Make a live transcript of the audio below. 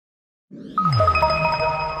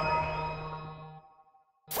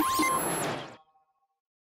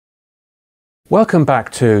Welcome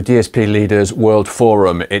back to DSP Leaders World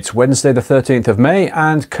Forum. It's Wednesday the 13th of May,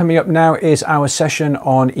 and coming up now is our session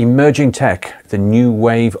on emerging tech, the new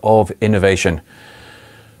wave of innovation.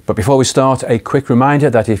 But before we start, a quick reminder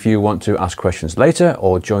that if you want to ask questions later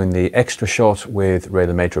or join the extra shot with Ray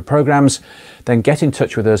LaMaitre programs, then get in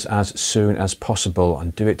touch with us as soon as possible,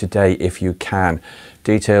 and do it today if you can.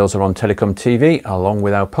 Details are on Telecom TV, along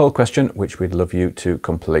with our poll question, which we'd love you to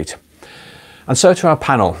complete. And so to our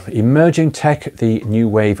panel, emerging tech, the new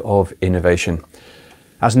wave of innovation.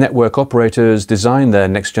 As network operators design their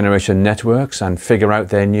next generation networks and figure out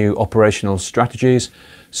their new operational strategies,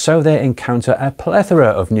 so they encounter a plethora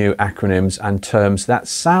of new acronyms and terms that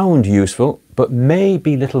sound useful, but may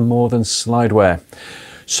be little more than slideware.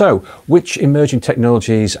 So, which emerging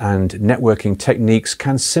technologies and networking techniques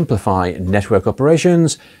can simplify network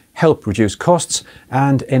operations, help reduce costs,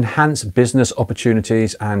 and enhance business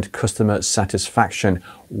opportunities and customer satisfaction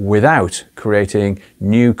without creating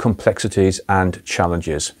new complexities and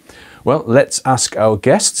challenges? Well, let's ask our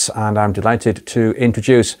guests, and I'm delighted to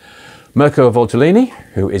introduce Mirko Voltolini,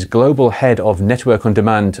 who is Global Head of Network on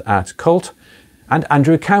Demand at Colt, and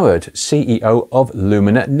Andrew Coward, CEO of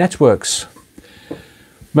Lumina Networks.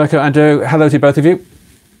 Mirko, Andrew, hello to both of you.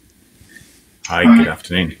 Hi, good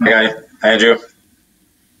afternoon. Hi, Andrew.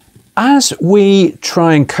 As we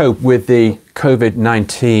try and cope with the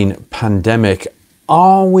COVID-19 pandemic,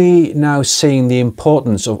 are we now seeing the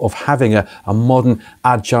importance of having a modern,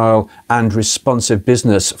 agile and responsive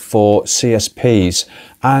business for CSPs?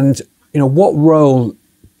 And what role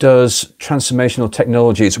does transformational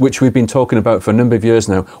technologies, which we've been talking about for a number of years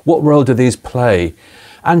now, what role do these play?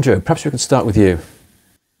 Andrew, perhaps we can start with you.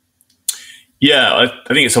 Yeah,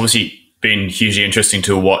 I think it's obviously been hugely interesting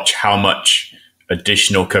to watch how much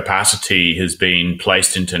additional capacity has been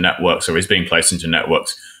placed into networks, or is being placed into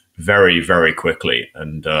networks very, very quickly.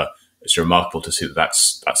 And it's remarkable to see that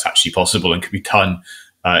that's actually possible and can be done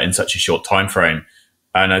in such a short time frame.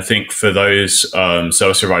 And I think for those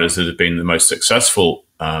service providers that have been the most successful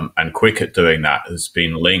and quick at doing that has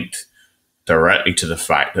been linked directly to the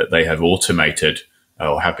fact that they have automated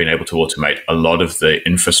or have been able to automate a lot of the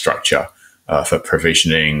infrastructure for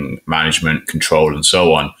provisioning, management, control, and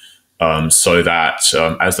so on. So that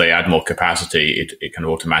as they add more capacity, it can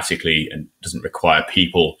automatically and doesn't require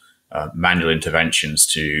people, manual interventions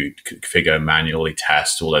to configure, manually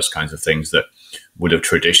test, all those kinds of things that would have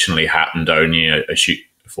traditionally happened only a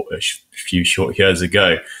few short years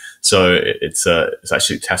ago. So it's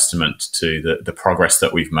actually a testament to the progress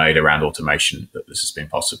that we've made around automation that this has been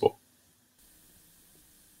possible.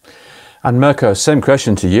 And Mirko, same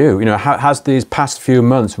question to you. Has these past few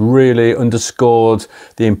months really underscored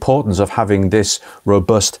the importance of having this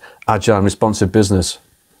robust, agile, and responsive business?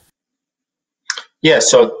 Yeah,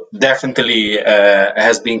 so definitely it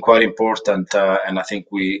has been quite important, and I think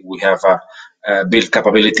we have built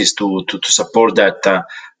capabilities to support that.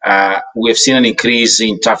 We have seen an increase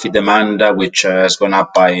in traffic demand, which has gone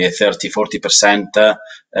up by 30–40%,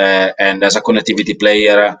 and as a connectivity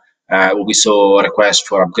player, we saw requests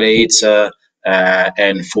for upgrades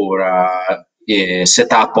and for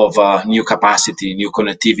setup of new capacity, new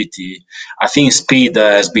connectivity. I think speed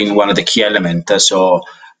has been one of the key elements. So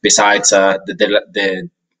besides the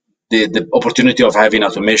opportunity of having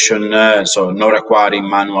automation, so not requiring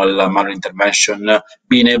manual intervention,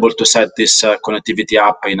 being able to set this connectivity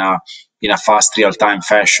up in a fast real-time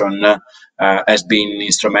fashion has been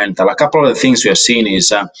instrumental. A couple of the things we have seen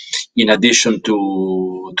is, in addition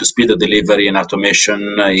to speed of delivery and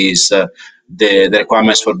automation, is the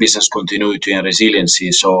requirements for business continuity and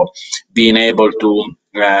resiliency. So being able to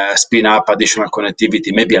spin up additional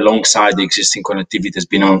connectivity, maybe alongside the existing connectivity, has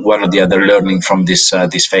been one of the other learning from this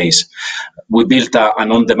phase. We built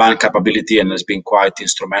an on-demand capability, and has been quite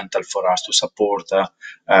instrumental for us to support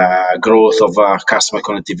growth of customer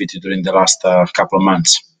connectivity during the last couple of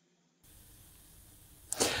months.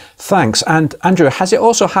 Thanks. And Andrew, has it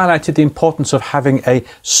also highlighted the importance of having a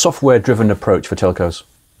software-driven approach for telcos?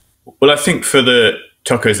 Well, I think for the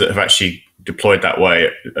telcos that have actually deployed that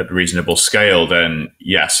way at reasonable scale, then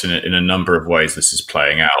yes, in a number of ways this is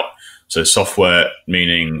playing out. So software,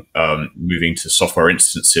 meaning moving to software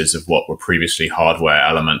instances of what were previously hardware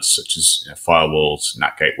elements, such as firewalls,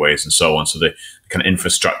 NAT gateways, and so on. So the kind of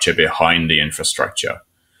infrastructure behind the infrastructure.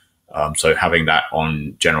 So having that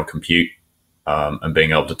on general compute and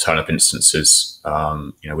being able to turn up instances,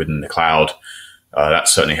 within the cloud, that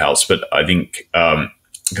certainly helps. But I think kind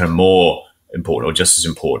of more important, or just as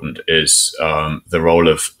important, is the role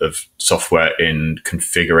of software in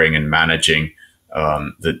configuring and managing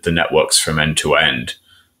the networks from end to end.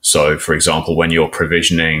 So, for example, when you're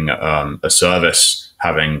provisioning a service,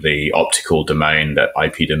 having the optical domain, the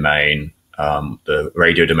IP domain, the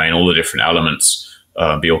radio domain, all the different elements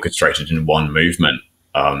be orchestrated in one movement,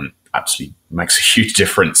 absolutely makes a huge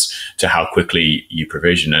difference to how quickly you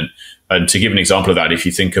provision. And to give an example of that, if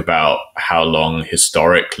you think about how long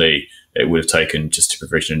historically it would have taken just to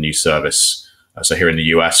provision a new service, so here in the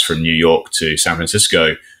US from New York to San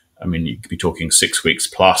Francisco, I mean, you could be talking 6 weeks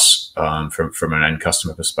plus from an end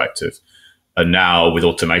customer perspective. And now with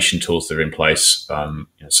automation tools that are in place,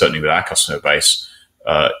 certainly with our customer base,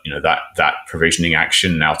 that provisioning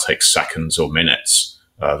action now takes seconds or minutes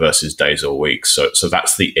versus days or weeks. So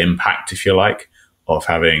that's the impact, if you like, of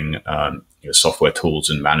having software tools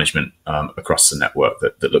and management across the network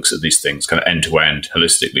that looks at these things kind of end to end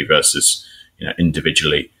holistically versus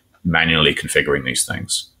individually manually configuring these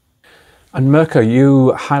things. And Mirko,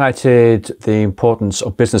 you highlighted the importance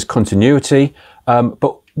of business continuity,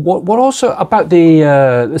 but what also about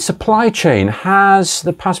the supply chain? Has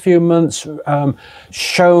the past few months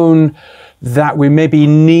shown that we maybe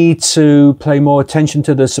need to pay more attention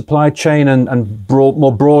to the supply chain and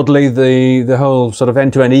more broadly the whole sort of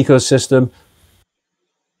end-to-end ecosystem?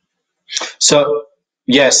 So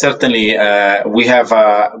yes, certainly we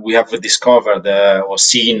have discovered or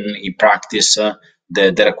seen in practice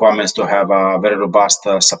the requirements to have a very robust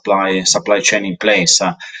supply chain in place.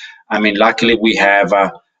 I mean, luckily we have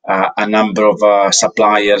a number of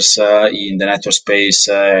suppliers in the network space,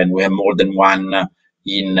 and we have more than one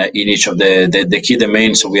in each of the key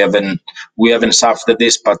domains. So we haven't suffered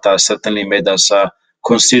this, but certainly made us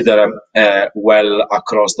consider well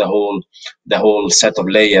across the whole set of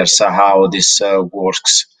layers how this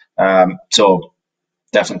works. So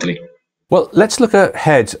definitely. Well, let's look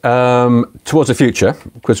ahead towards the future,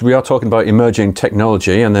 because we are talking about emerging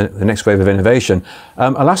technology and the next wave of innovation.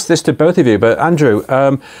 I'll ask this to both of you, but Andrew,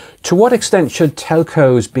 to what extent should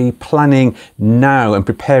telcos be planning now and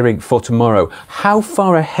preparing for tomorrow? How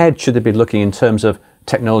far ahead should they be looking in terms of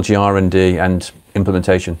technology R&D and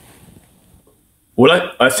implementation? Well,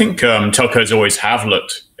 I think telcos always have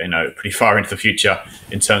looked, pretty far into the future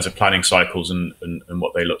in terms of planning cycles and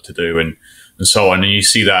what they look to do and so on. And you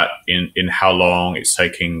see that in how long it's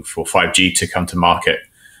taking for 5G to come to market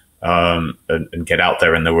and get out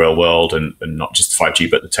there in the real world, and not just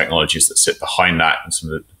 5G, but the technologies that sit behind that and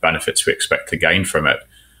some of the benefits we expect to gain from it.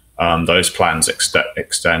 Those plans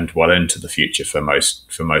extend well into the future for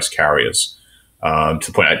most carriers. To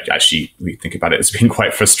the point, actually, we think about it, it's been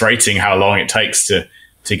quite frustrating how long it takes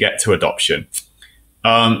to get to adoption.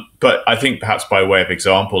 But I think perhaps by way of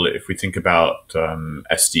example, if we think about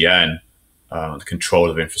SDN, the control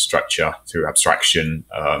of infrastructure through abstraction,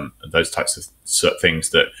 those types of things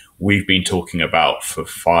that we've been talking about for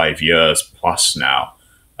 5 years plus now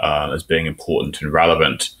as being important and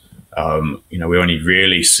relevant. We've only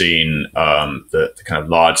really seen the kind of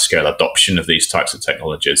large scale adoption of these types of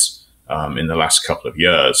technologies in the last couple of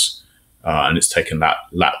years. And it's taken that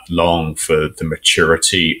long for the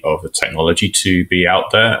maturity of the technology to be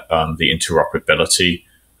out there, the interoperability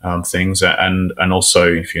things, and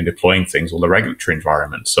also if you're deploying things, all the regulatory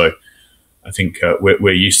environment. So I think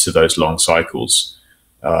we're used to those long cycles.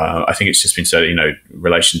 I think it's just been said, in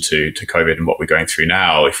relation to COVID and what we're going through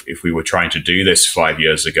now, if we were trying to do this 5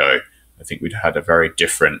 years ago, I think we'd had a very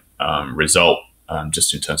different result,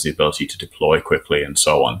 just in terms of the ability to deploy quickly and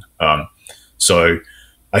so on. So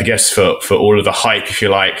I guess for all of the hype, if you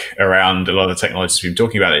like, around a lot of the technologies we've been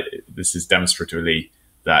talking about, this is demonstratively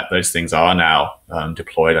that those things are now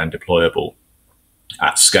deployed and deployable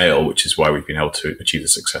at scale, which is why we've been able to achieve the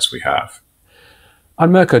success we have.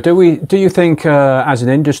 And Mirko, do you think as an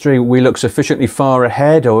industry we look sufficiently far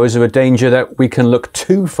ahead, or is there a danger that we can look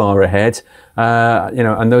too far ahead,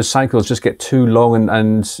 and those cycles just get too long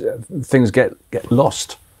and things get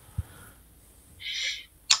lost?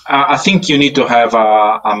 I think you need to have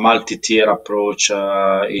a multi-tier approach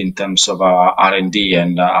in terms of R&D,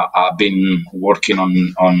 and I've been working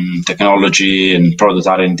on technology and product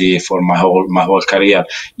R&D for my whole career.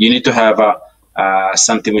 You need to have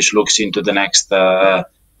something which looks into the next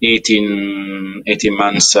 18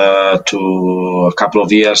 months to a couple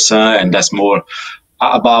of years, and that's more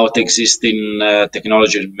about existing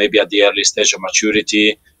technology, maybe at the early stage of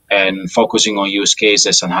maturity, and focusing on use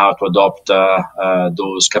cases and how to adopt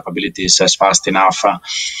those capabilities as fast enough.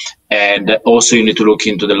 And also you need to look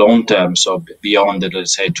into the long term, so beyond,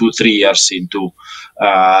 let's say, 2-3 years, into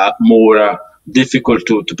more difficult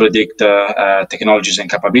to predict technologies and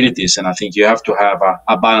capabilities, and I think you have to have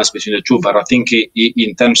a balance between the two. But I think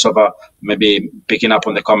in terms of maybe picking up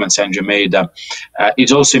on the comments Andrew made,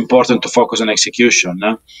 it's also important to focus on execution.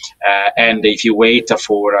 And if you wait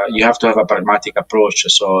for, you have to have a pragmatic approach.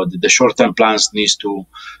 So the short-term plans needs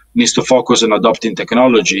to focus on adopting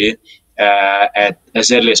technology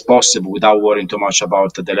as early as possible without worrying too much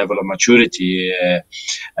about the level of maturity.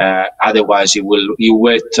 Otherwise, you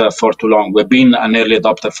wait for too long. We've been an early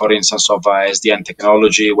adopter, for instance, of SDN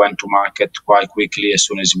technology, went to market quite quickly as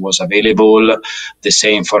soon as it was available. The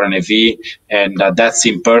same for NFV, and that's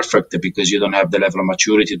imperfect because you don't have the level of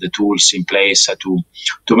maturity, the tools in place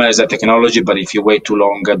to manage the technology. But if you wait too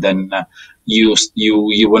long, then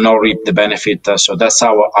you will not reap the benefit. So that's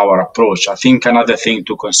our approach. I think another thing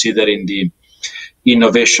to consider in the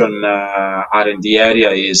innovation R&D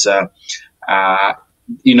area is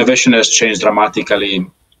innovation has changed dramatically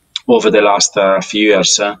over the last few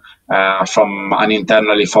years, from an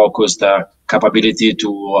internally focused capability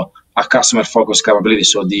to a customer-focused capability.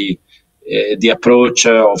 So the approach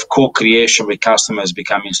of co-creation with customers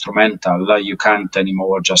become instrumental. You can't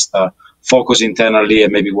anymore just focus internally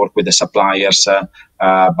and maybe work with the suppliers,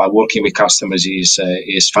 but working with customers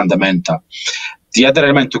is fundamental. The other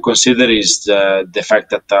element to consider is the fact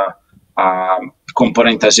that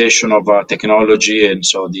componentization of technology, and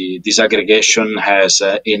so the disaggregation has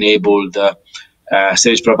enabled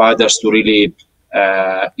service providers to really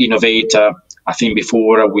innovate. I think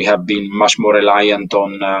before we have been much more reliant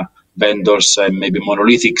on vendors and maybe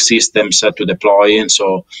monolithic systems to deploy, and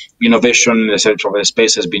so innovation in the service provider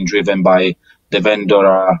space has been driven by the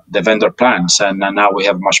vendor plans, and now we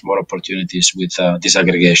have much more opportunities with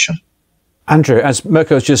disaggregation. Andrew, as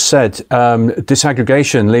Mirko has just said,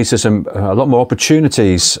 disaggregation leads to a lot more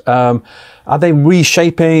opportunities. Are they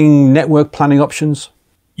reshaping network planning options?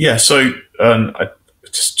 Yeah, so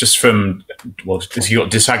just from, well, you've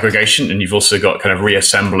got disaggregation and you've also got kind of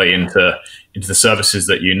reassembly into the services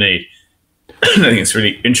that you need. I think it's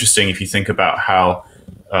really interesting if you think about how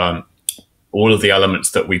all of the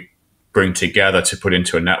elements that we bring together to put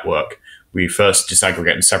into a network, we first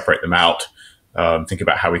disaggregate and separate them out. Think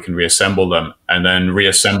about how we can reassemble them and then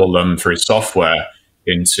reassemble them through software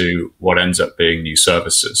into what ends up being new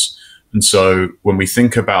services. And so when we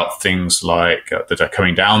think about things like that are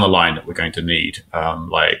coming down the line that we're going to need,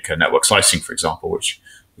 like network slicing, for example, which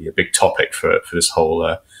is a big topic for this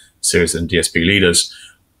whole series in DSP Leaders,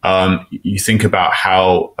 you think about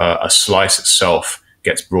how a slice itself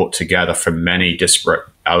gets brought together from many disparate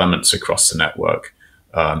elements across the network.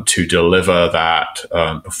 To deliver that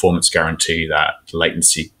performance guarantee, that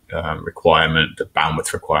latency requirement, the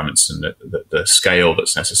bandwidth requirements, and the scale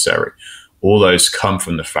that's necessary. All those come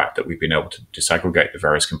from the fact that we've been able to disaggregate the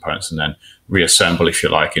various components and then reassemble, if you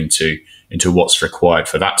like, into what's required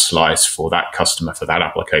for that slice, for that customer, for that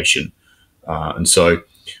application. And so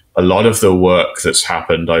a lot of the work that's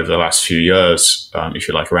happened over the last few years, if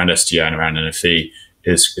you like, around SDN, around NFV,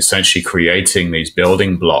 is essentially creating these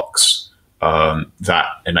building blocks that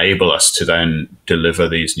enable us to then deliver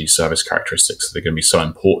these new service characteristics that are going to be so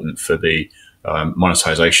important for the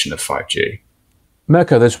monetization of 5G.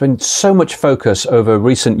 Mirko, there's been so much focus over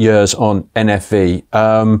recent years on NFV.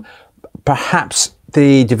 Perhaps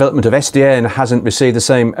the development of SDN hasn't received the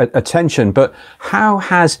same attention, but how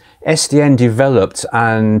has SDN developed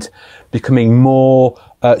and becoming more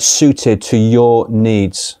suited to your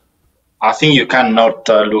needs? I think you cannot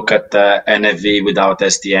look at NFV without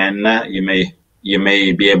SDN. You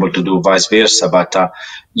may be able to do vice versa, but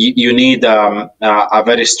you need a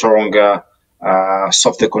very strong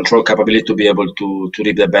software control capability to be able to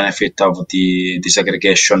reap the benefit of the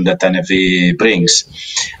disaggregation that NFV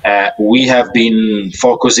brings. We have been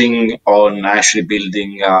focusing on actually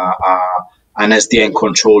building an SDN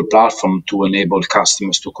control platform to enable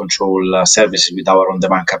customers to control services with our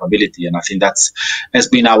on-demand capability. And I think has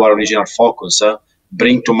been our original focus,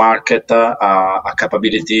 bring to market a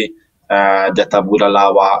capability that would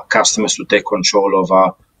allow our customers to take control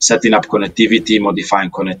of setting up connectivity, modifying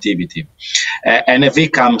connectivity.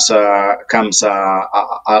 NFV comes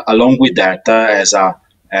along with that as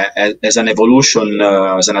an evolution,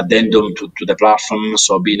 as an addendum to the platform.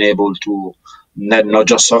 So being able to not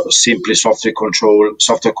just simply software control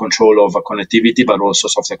of connectivity, but also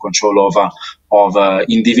software control of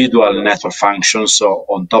individual network functions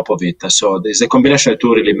on top of it. So there's a combination of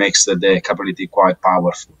two really makes the capability quite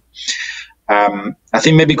powerful. I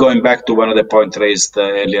think maybe going back to one of the points raised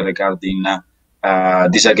earlier regarding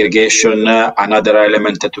disaggregation, another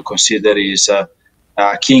element to consider is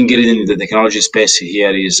key ingredient in the technology space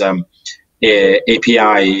here is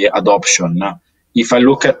API adoption. if I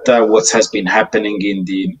look at what has been happening in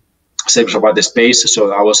the service provider space,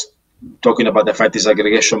 so I was talking about the fact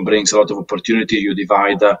disaggregation brings a lot of opportunity. You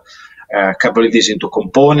divide capabilities into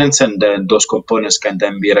components, and then those components can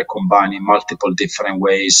then be recombined in multiple different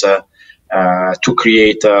ways to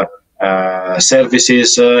create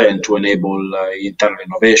services and to enable internal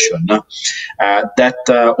innovation.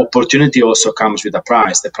 That opportunity also comes with a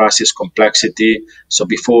price. The price is complexity. So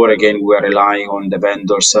before, again, we were relying on the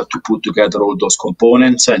vendors to put together all those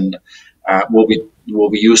components, and what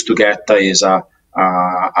we used to get is a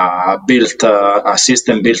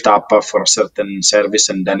system built up for a certain service,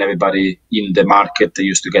 and then everybody in the market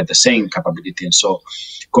used to get the same capability. And so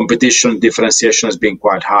competition differentiation has been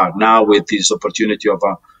quite hard. Now with this opportunity of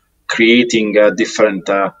creating different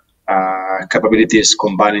capabilities,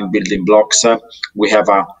 combining building blocks, we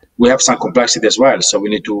have some complexity as well. So we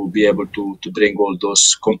need to be able to bring all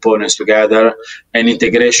those components together, and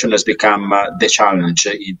integration has become the challenge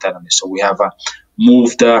internally. So we have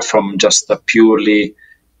moved from just purely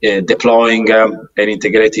deploying and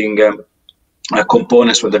integrating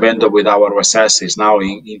components from the vendor with our OSS is now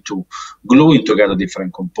into gluing together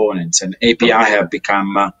different components, and API have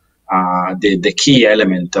become the key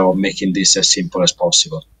element of making this as simple as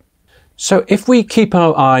possible. So if we keep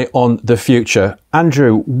our eye on the future,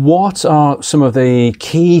 Andrew, what are some of the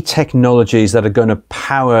key technologies that are going to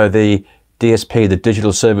power the DSP, the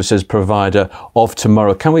digital services provider of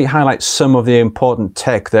tomorrow? Can we highlight some of the important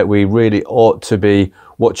tech that we really ought to be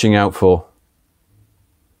watching out for?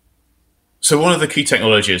 So one of the key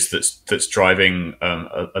technologies that's driving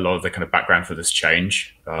a lot of the kind of background for this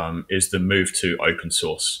change is the move to open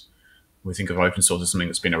source. We think of open source as something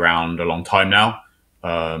that's been around a long time now,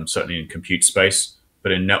 certainly in compute space,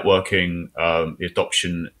 but in networking, the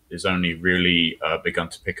adoption is only really begun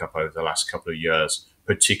to pick up over the last couple of years,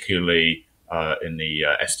 particularly in the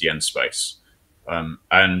SDN space.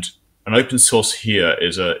 And an open source here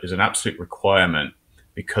is an absolute requirement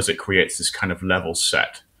because it creates this kind of level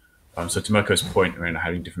set. So to Mirko's point around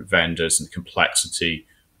having different vendors and the complexity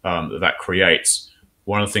that creates,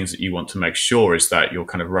 one of the things that you want to make sure is that you're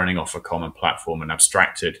kind of running off a common platform, an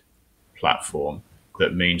abstracted platform.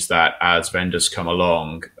 That means that as vendors come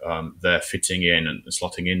along, they're fitting in and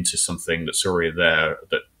slotting into something that's already there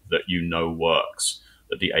that you know works,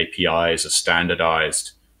 that the APIs are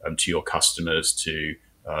standardized to your customers, to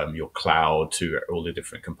your cloud, to all the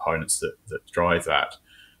different components that drive that.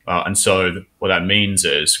 And so what that means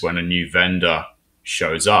is when a new vendor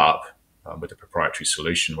shows up with a proprietary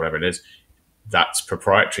solution, whatever it is, that's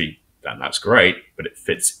proprietary, and that's great, but it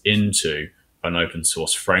fits into an open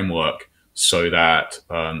source framework so that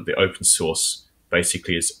the open source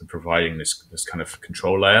basically is providing this kind of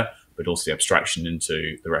control layer, but also the abstraction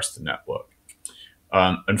into the rest of the network.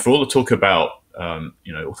 And for all the talk about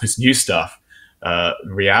all this new stuff, the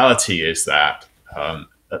reality is that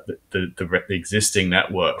the existing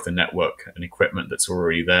network, the network and equipment that's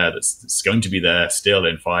already there, that's going to be there still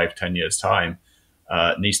in 5-10 years time,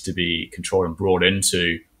 needs to be controlled and brought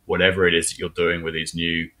into whatever it is that you're doing with these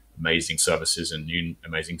new amazing services and new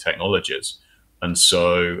amazing technologies. And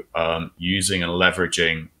so using and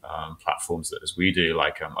leveraging platforms that, as we do,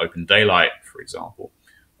 like Open Daylight, for example,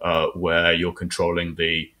 where you're controlling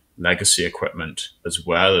the legacy equipment as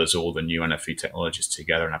well as all the new NFV technologies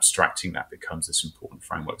together, and abstracting that becomes this important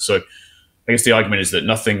framework. So I guess the argument is that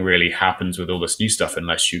nothing really happens with all this new stuff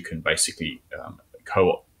unless you can basically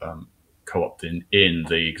co-opt in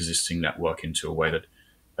the existing network into a way that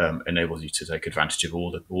enables you to take advantage of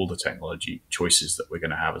all the technology choices that we're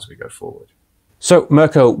going to have as we go forward. So,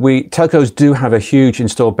 Mirko, telcos do have a huge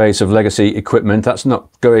installed base of legacy equipment. That's not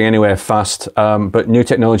going anywhere fast, but new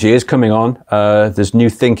technology is coming on. There's new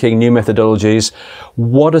thinking, new methodologies.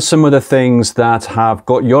 What are some of the things that have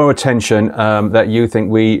got your attention that you think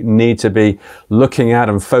we need to be looking at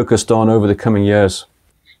and focused on over the coming years?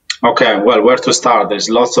 Okay, well, where to start? There's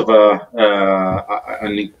lots of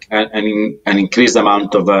an increased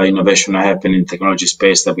amount of innovation happening in technology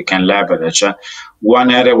space that we can leverage.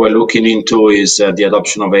 One area we're looking into is the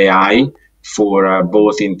adoption of AI for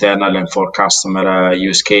both internal and for customer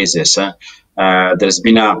use cases. There's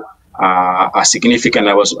been a significant,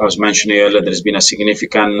 I was mentioning earlier, there's been a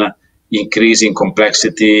significant increase in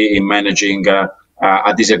complexity in managing a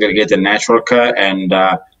disaggregated network, and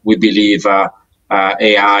we believe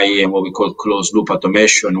AI and what we call closed loop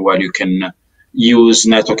automation, where you can use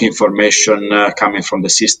network information coming from the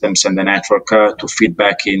systems and the network to feed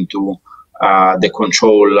back into the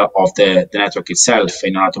control of the network itself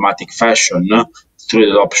in an automatic fashion through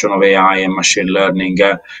the adoption of AI and machine learning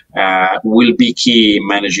will be key in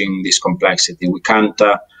managing this complexity. We can't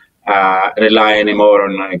rely anymore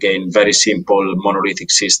on, again, very simple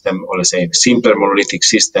monolithic system, or let's say simpler monolithic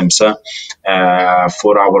systems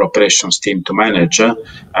for our operations team to manage.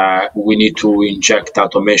 We need to inject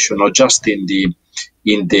automation not just in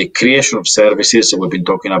the creation of services. We've been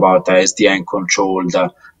talking about SDN controlled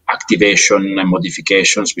activation and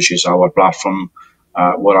modifications, which is our platform,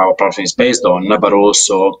 what our platform is based on, but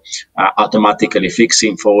also automatically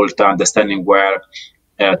fixing fault, understanding where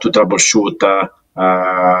to troubleshoot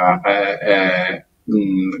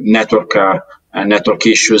network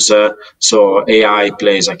issues. So AI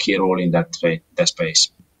plays a key role in that space.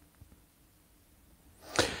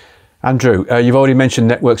 Andrew, you've already mentioned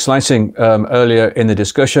network slicing earlier in the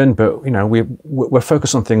discussion, but we're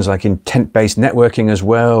focused on things like intent-based networking as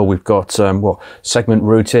well. We've got segment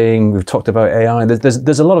routing. We've talked about AI.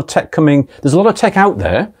 There's a lot of tech coming. There's a lot of tech out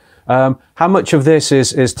there. How much of this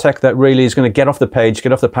is tech that really is going to get off the page,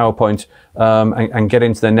 get off the PowerPoint, and get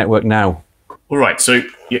into their network now? All right. So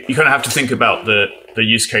you kind of have to think about the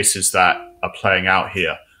use cases that are playing out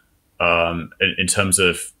here in terms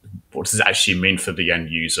of what does it actually mean for the end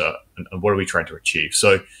user, and what are we trying to achieve?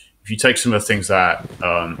 So if you take some of the things that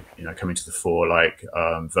coming to the fore, like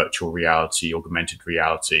virtual reality, augmented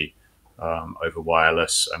reality, over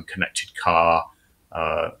wireless, connected car,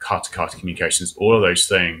 car-to-car communications, all of those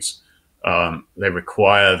things, they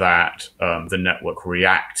require that the network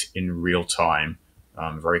react in real time,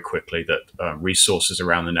 very quickly, that resources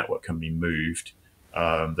around the network can be moved,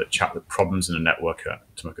 that the problems in the network,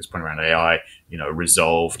 to Marco's point around AI,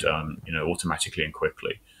 resolved, automatically and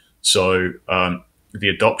quickly. So the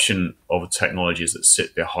adoption of technologies that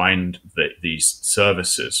sit behind these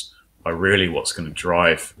services are really what's going to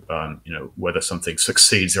drive, whether something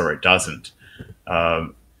succeeds or it doesn't.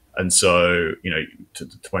 And so, to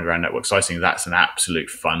the point around network slicing, that's an absolute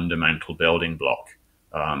fundamental building block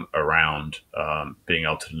around being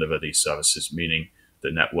able to deliver these services, meaning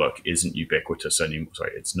the network isn't ubiquitous anymore.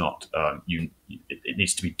 Sorry, it's not. It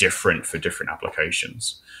needs to be different for different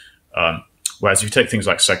applications. Whereas if you take things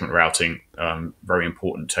like segment routing, very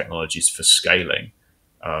important technologies for scaling,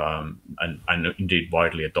 and indeed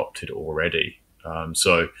widely adopted already.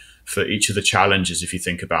 So for each of the challenges, if you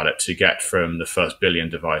think about it, to get from the first billion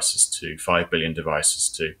devices to 5 billion devices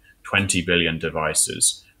to 20 billion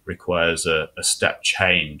devices requires a step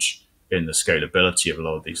change in the scalability of a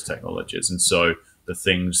lot of these technologies. And so the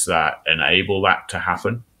things that enable that to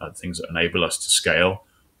happen, the things that enable us to scale,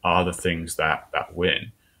 are the things that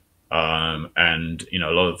win. And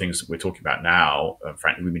a lot of the things that we're talking about now,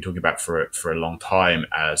 frankly, we've been talking about for a long time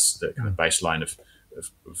as the kind of baseline of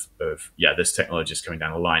this technology is coming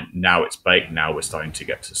down the line. Now it's baked. Now we're starting to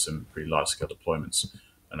get to some pretty large scale deployments.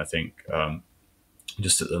 And I think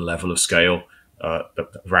just at the level of scale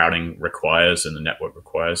that routing requires and the network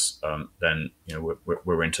requires, then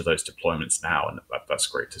we're into those deployments now, and that's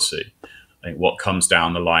great to see. I think what comes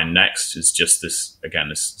down the line next is just this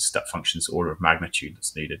step function, this order of magnitude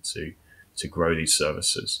that's needed to grow these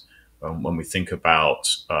services. When we think about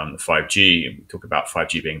 5G, and we talk about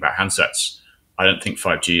 5G being about handsets, I don't think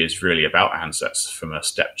 5G is really about handsets from a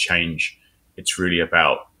step change. It's really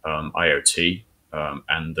about IoT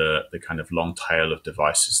and the kind of long tail of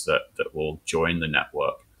devices that will join the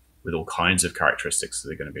network with all kinds of characteristics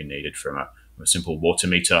that are going to be needed, from a simple water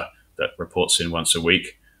meter that reports in once a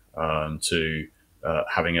week to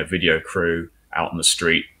having a video crew out on the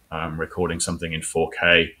street recording something in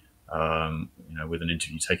 4K, with an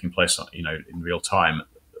interview taking place in real time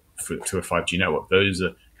to a 5G network. Those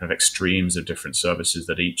are kind of extremes of different services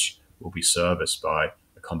that each will be serviced by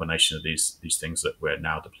a combination of these things that we're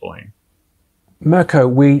now deploying. Mirko,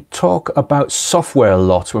 we talk about software a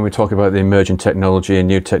lot when we talk about the emerging technology and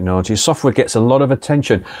new technology. Software gets a lot of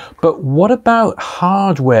attention, but what about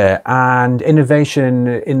hardware and innovation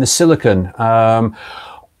in the silicon?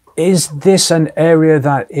 Is this an area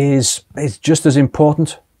that is just as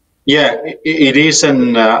important? Yeah, it is,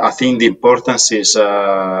 and I think the importance is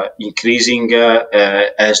increasing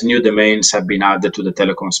as new domains have been added to the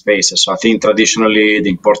telecom space. So I think traditionally the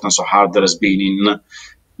importance of hardware has been in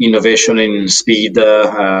innovation in speed,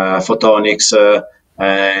 photonics,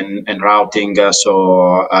 and routing.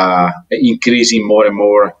 So increasing more and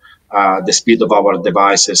more the speed of our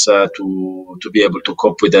devices to be able to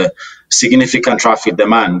cope with the significant traffic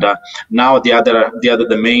demand. Now the other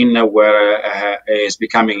domain where is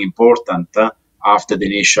becoming important after the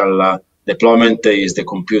initial deployment is the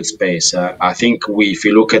compute space. I think if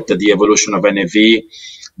you look at the evolution of NAV,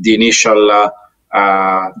 the initial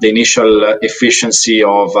efficiency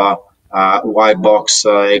of white box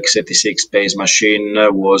x86 based machine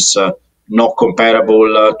was not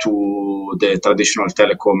comparable to the traditional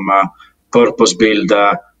telecom purpose-built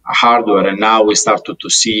hardware, and now we start to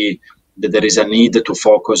see that there is a need to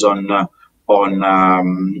focus on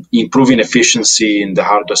improving efficiency in the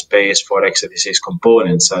hardware space for x86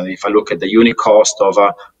 components. If I look at the unit cost of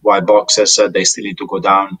white boxes, they still need to go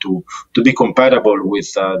down to be comparable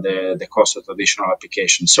with the cost of traditional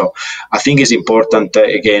applications. So I think it's important.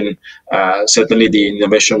 Again, certainly the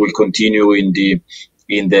innovation will continue in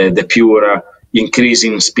the pure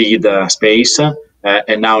increasing speed space,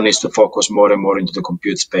 and now needs to focus more and more into the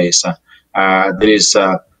compute space. There is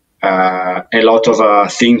a lot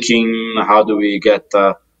of thinking, how do we get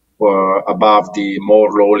above the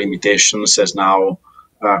more low limitations, as now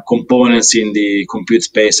components in the compute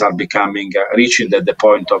space are becoming reaching the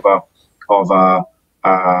point of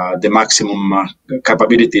the maximum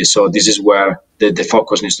capability. So this is where the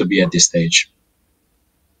focus needs to be at this stage.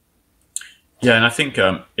 Yeah, and I think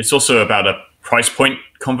it's also about a price point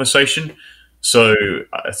conversation. So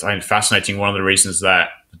I find it fascinating. One of the reasons that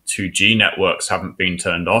the 2G networks haven't been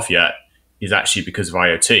turned off yet is actually because of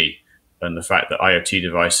IoT, and the fact that IoT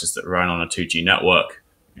devices that run on a 2G network,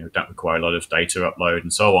 don't require a lot of data upload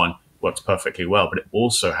and so on, works perfectly well, but it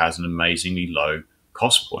also has an amazingly low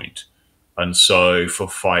cost point. And so for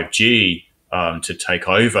 5G to take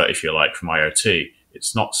over, if you like, from IoT,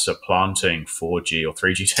 it's not supplanting 4G or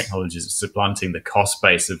 3G technologies, it's supplanting the cost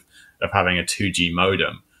base of having a 2G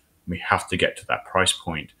modem. We have to get to that price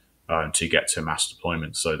point to get to mass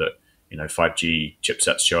deployment, so that 5G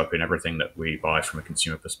chipsets show up in everything that we buy from a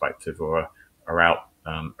consumer perspective, or are out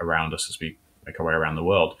around us as we make our way around the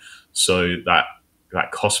world. So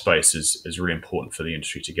that cost base is really important for the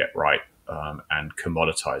industry to get right and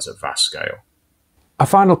commoditize at vast scale. A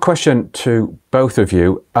final question to both of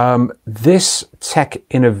you. This tech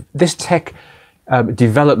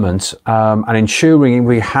development and ensuring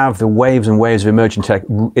we have the waves and waves of emerging tech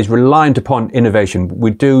is reliant upon innovation.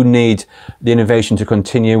 We do need the innovation to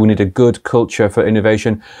continue. We need a good culture for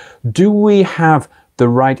innovation. Do we have the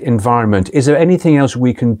right environment? Is there anything else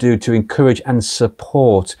we can do to encourage and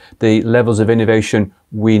support the levels of innovation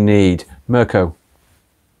we need? Mirko.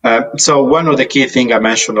 So one of the key things I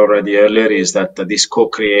mentioned already earlier is that this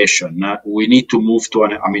co-creation, we need to move to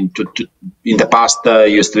in the past,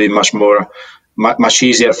 used to be much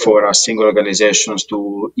easier for single organizations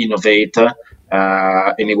to innovate,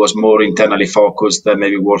 and it was more internally focused than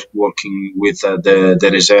maybe working with the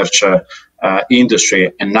research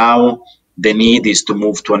industry. And now the need is to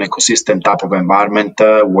move to an ecosystem type of environment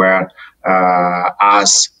where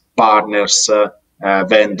as partners,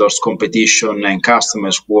 vendors, competition, and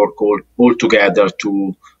customers work all together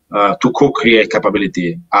to co-create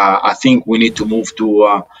capability. I think we need to move to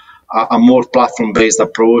a more platform-based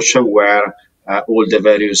approach where all the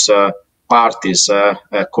various parties,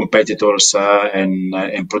 competitors,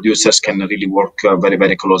 and producers can really work very,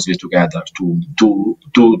 very closely together to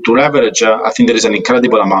leverage. I think there is an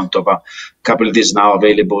incredible amount of capabilities now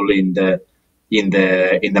available in the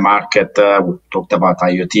market. We talked about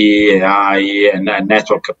IoT, AI, and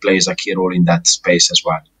network plays a key role in that space as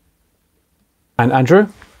well. And Andrew?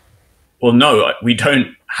 Well, no, we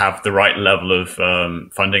don't have the right level of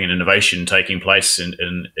funding and innovation taking place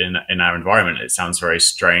in our environment. It sounds very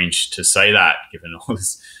strange to say that, given all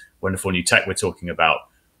this wonderful new tech we're talking about.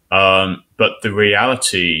 But the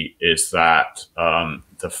reality is that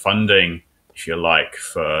the funding, if you like,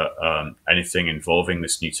 for anything involving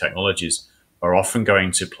this new technologies are often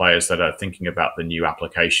going to players that are thinking about the new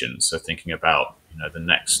applications. So thinking about the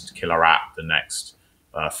next killer app, the next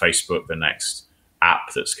Facebook, the next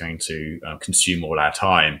app that's going to consume all our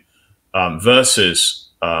time, versus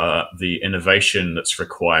the innovation that's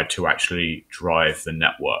required to actually drive the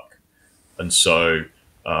network. And so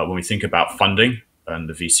when we think about funding and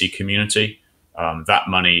the VC community, that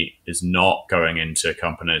money is not going into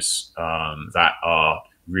companies that are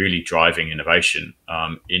really driving innovation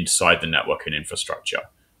inside the network and infrastructure.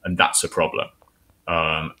 And that's a problem.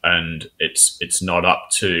 And it's not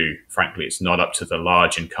up to, frankly, it's not up to the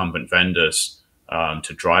large incumbent vendors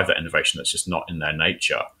to drive that innovation. That's just not in their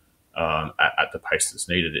nature at the pace that's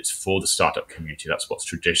needed. It's for the startup community. That's what's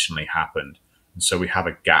traditionally happened. And so we have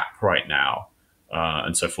a gap right now.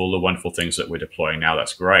 And so for all the wonderful things that we're deploying now,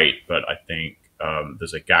 that's great. But I think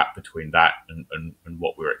there's a gap between that and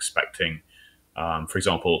what we're expecting. For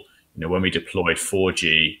example, when we deployed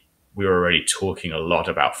 4G, we were already talking a lot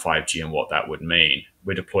about 5G and what that would mean.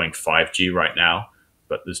 We're deploying 5G right now,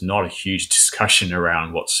 but there's not a huge discussion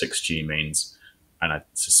around what 6G means. And I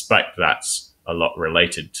suspect that's a lot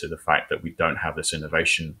related to the fact that we don't have this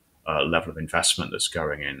innovation level of investment that's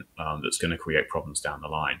going in, that's going to create problems down the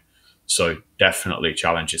line. So definitely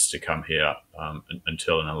challenges to come here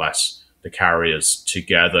until and unless the carriers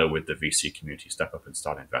together with the VC community step up and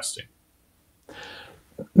start investing.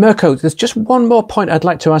 Mirko, there's just one more point I'd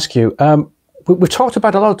like to ask you. We've talked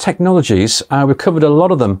about a lot of technologies. We've covered a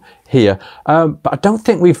lot of them here, but I don't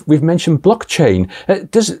think we've mentioned blockchain.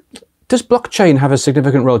 Does blockchain have a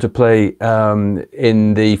significant role to play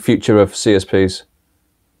in the future of CSPs?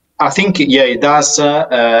 I think, yeah, it does.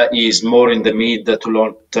 Is more in the mid to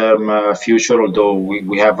long-term future, although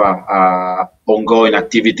we have ongoing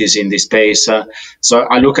activities in this space. So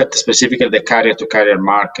I look at specifically the carrier-to-carrier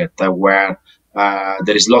market, where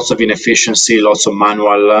there is lots of inefficiency, lots of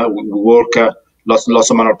manual. We work lots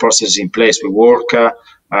of manual processes in place. We work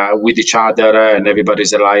with each other, and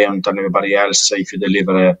everybody's reliant on everybody else if you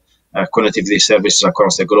deliver connectivity services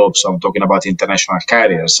across the globe. So I'm talking about international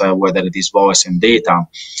carriers, whether it is voice and data.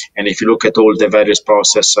 And if you look at all the various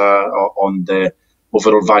processes on the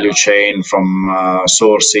overall value chain, from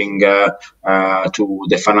sourcing to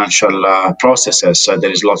the financial processes, there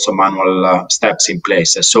is lots of manual steps in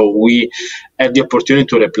place. So we have the opportunity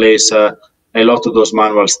to replace a lot of those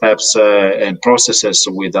manual steps and processes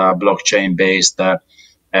with a blockchain-based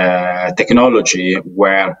technology,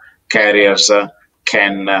 where carriers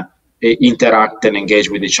can interact and engage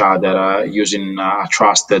with each other using a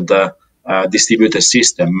trusted distributed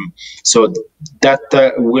system. So that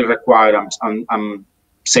will require, I'm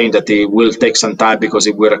saying that it will take some time, because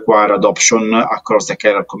it will require adoption across the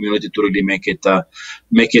carrier community to really make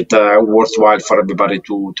it worthwhile for everybody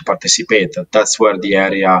to participate. That's where the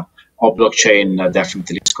area of blockchain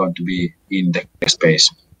definitely is going to be in the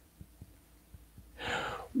space.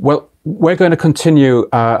 Well, we're going to continue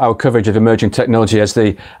our coverage of emerging technology as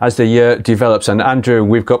the year develops. And Andrew,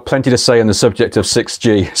 we've got plenty to say on the subject of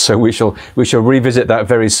 6G, so we shall revisit that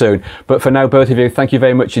very soon. But for now, both of you, thank you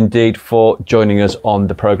very much indeed for joining us on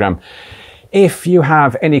the programme. If you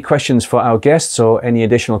have any questions for our guests or any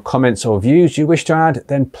additional comments or views you wish to add,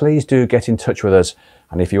 then please do get in touch with us.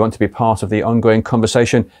 And if you want to be part of the ongoing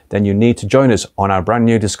conversation, then you need to join us on our brand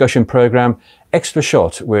new discussion programme, Extra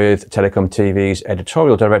Shot, with Telecom TV's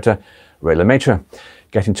editorial director, Ray Lemaitre.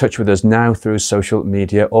 Get in touch with us now through social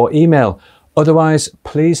media or email. Otherwise,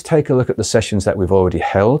 please take a look at the sessions that we've already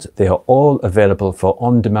held. They are all available for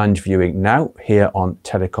on-demand viewing now here on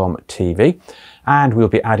Telecom TV. And we'll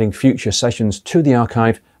be adding future sessions to the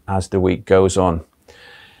archive as the week goes on.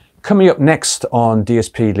 Coming up next on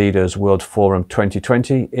DSP Leaders World Forum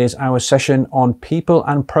 2020 is our session on people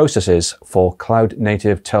and processes for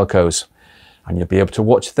cloud-native telcos. And you'll be able to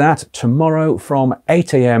watch that tomorrow from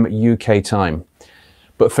 8 AM UK time.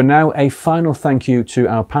 But for now, a final thank you to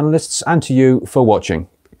our panelists and to you for watching.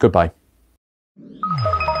 Goodbye.